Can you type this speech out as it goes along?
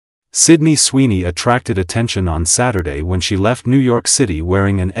Sydney Sweeney attracted attention on Saturday when she left New York City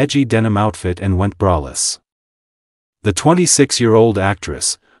wearing an edgy denim outfit and went braless. The 26-year-old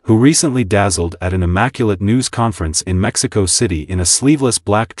actress, who recently dazzled at an immaculate news conference in Mexico City in a sleeveless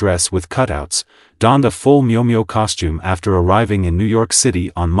black dress with cutouts, donned a full Meow Meow costume after arriving in New York City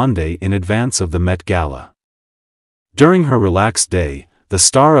on Monday in advance of the Met Gala. During her relaxed day, the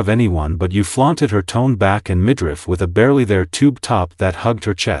star of Anyone But You flaunted her toned back and midriff with a barely-there tube top that hugged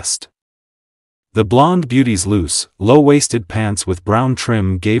her chest. The blonde beauty's loose, low-waisted pants with brown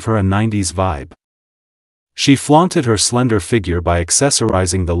trim gave her a 90s vibe. She flaunted her slender figure by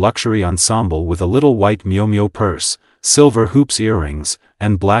accessorizing the luxury ensemble with a little white Meow Meow purse, silver hoops earrings,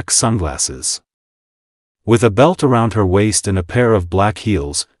 and black sunglasses. With a belt around her waist and a pair of black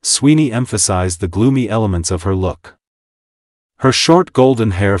heels, Sweeney emphasized the gloomy elements of her look. Her short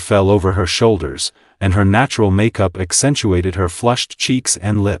golden hair fell over her shoulders, and her natural makeup accentuated her flushed cheeks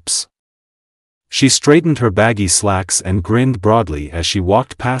and lips. She straightened her baggy slacks and grinned broadly as she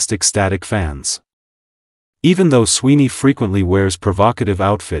walked past ecstatic fans. Even though Sweeney frequently wears provocative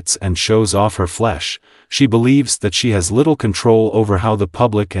outfits and shows off her flesh, she believes that she has little control over how the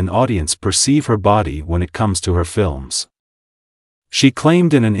public and audience perceive her body when it comes to her films. She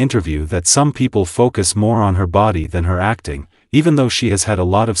claimed in an interview that some people focus more on her body than her acting, even though she has had a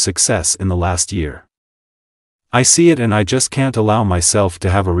lot of success in the last year. "I see it and I just can't allow myself to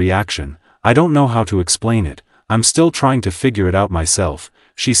have a reaction. I don't know how to explain it, I'm still trying to figure it out myself,"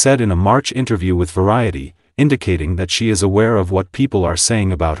 she said in a March interview with Variety, indicating that she is aware of what people are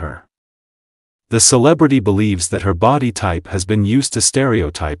saying about her. The celebrity believes that her body type has been used to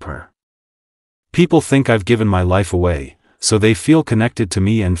stereotype her. "People think I've given my life away, so they feel connected to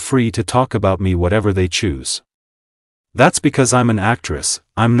me and free to talk about me whatever they choose. That's because I'm an actress,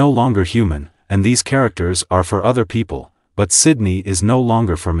 I'm no longer human, and these characters are for other people, but Sydney is no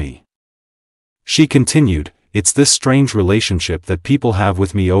longer for me." She continued, "It's this strange relationship that people have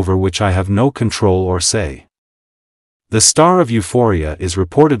with me over which I have no control or say." The star of Euphoria is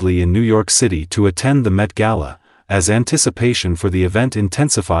reportedly in New York City to attend the Met Gala, as anticipation for the event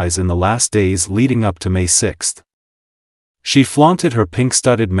intensifies in the last days leading up to May 6. She flaunted her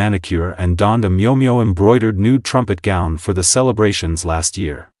pink-studded manicure and donned a Meow Meow embroidered nude trumpet gown for the celebrations last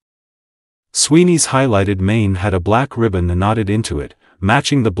year. Sweeney's highlighted mane had a black ribbon knotted into it,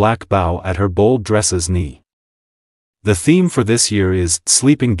 matching the black bow at her bold dress's knee. The theme for this year is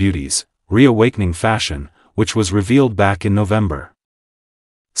Sleeping Beauties, Reawakening Fashion, which was revealed back in November.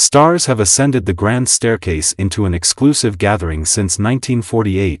 Stars have ascended the grand staircase into an exclusive gathering since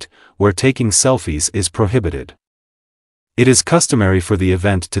 1948, where taking selfies is prohibited. It is customary for the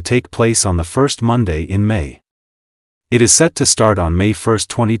event to take place on the first Monday in May. It is set to start on May 1,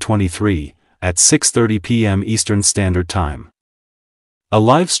 2023, at 6:30 p.m. Eastern Standard Time. A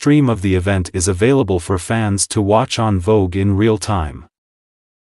live stream of the event is available for fans to watch on Vogue in real time.